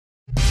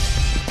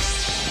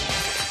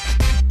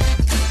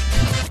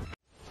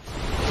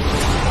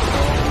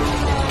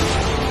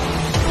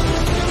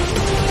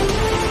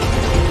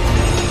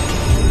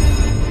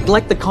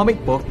Like the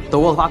comic book, the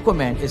world of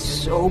Aquaman is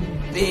so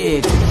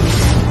big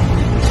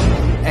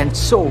and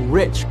so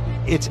rich.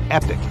 It's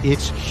epic,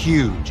 it's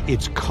huge,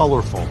 it's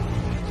colorful.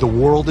 The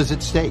world is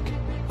at stake.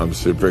 I'm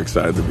super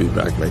excited to be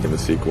back making the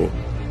sequel.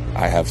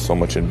 I have so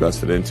much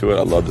invested into it.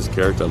 I love this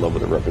character. I love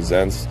what it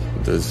represents.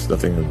 There's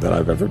nothing that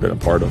I've ever been a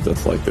part of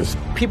that's like this.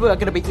 People are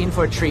going to be in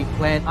for a treat.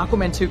 When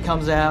Aquaman 2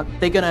 comes out,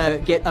 they're going to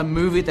get a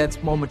movie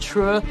that's more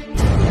mature,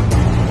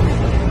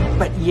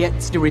 but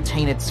yet still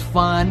retain its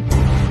fun,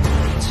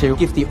 to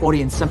give the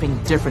audience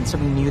something different,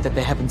 something new that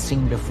they haven't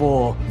seen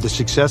before. The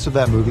success of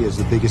that movie as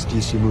the biggest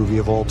DC movie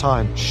of all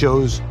time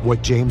shows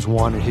what James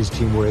Wan and his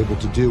team were able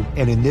to do.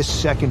 And in this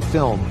second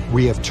film,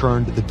 we have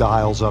turned the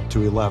dials up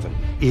to 11.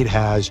 It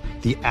has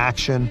the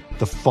action,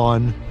 the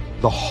fun,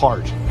 the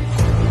heart.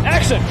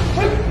 Action!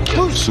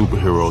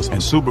 Superheroes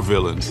and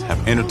supervillains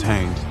have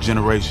entertained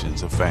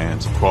generations of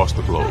fans across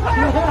the globe.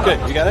 Good,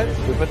 you got it?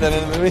 We put that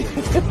in the movie?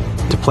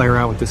 To play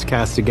around with this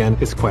cast again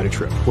is quite a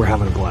trip. We're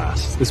having a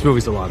blast. This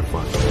movie's a lot of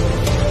fun.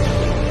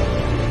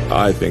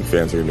 I think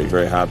fans are going to be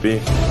very happy.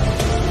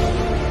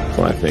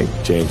 So I think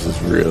James is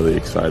really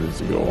excited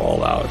to go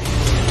all out.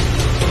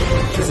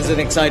 This is an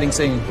exciting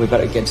scene. We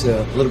better get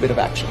to a little bit of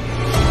action.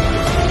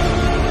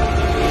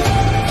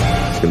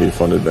 It's going to be a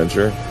fun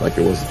adventure like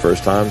it was the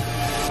first time.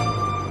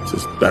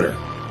 Just better.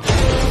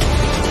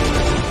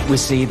 We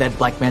see that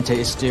Black Manta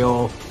is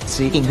still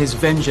seeking his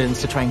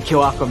vengeance to try and kill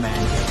Aquaman.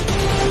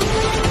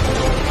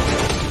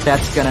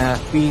 That's gonna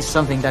be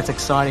something that's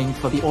exciting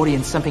for the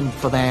audience, something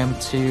for them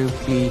to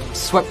be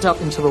swept up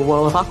into the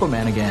world of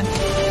Aquaman again.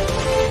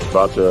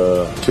 About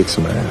to kick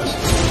some ass.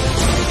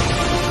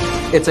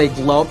 It's a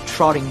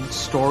globe-trotting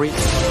story.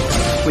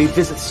 We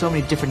visit so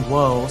many different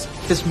worlds.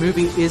 This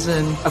movie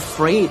isn't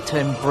afraid to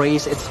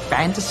embrace its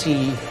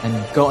fantasy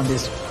and go on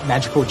this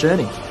magical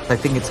journey. I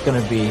think it's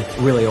going to be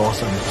really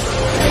awesome.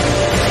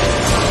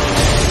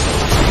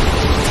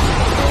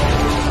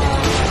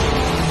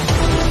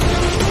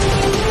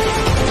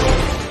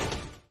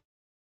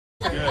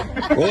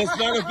 Well, it's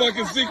not a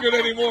fucking secret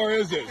anymore,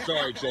 is it?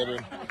 Sorry,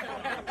 children.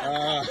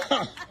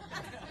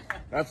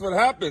 That's what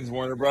happens,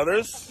 Warner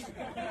Brothers.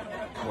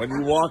 When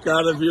you walk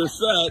out of your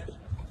set,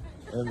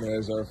 and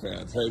there's our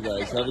fans. Hey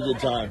guys, have a good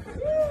time.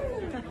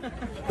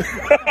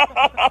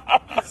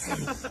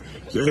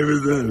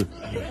 Jameson.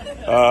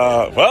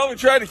 Well, we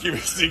tried to keep it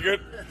a secret.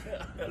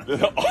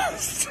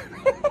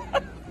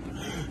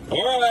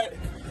 All right,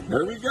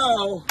 here we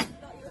go.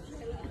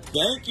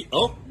 Thank you.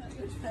 Oh,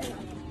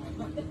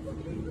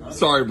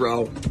 sorry,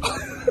 bro.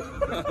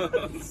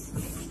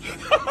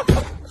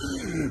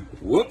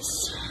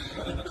 Whoops.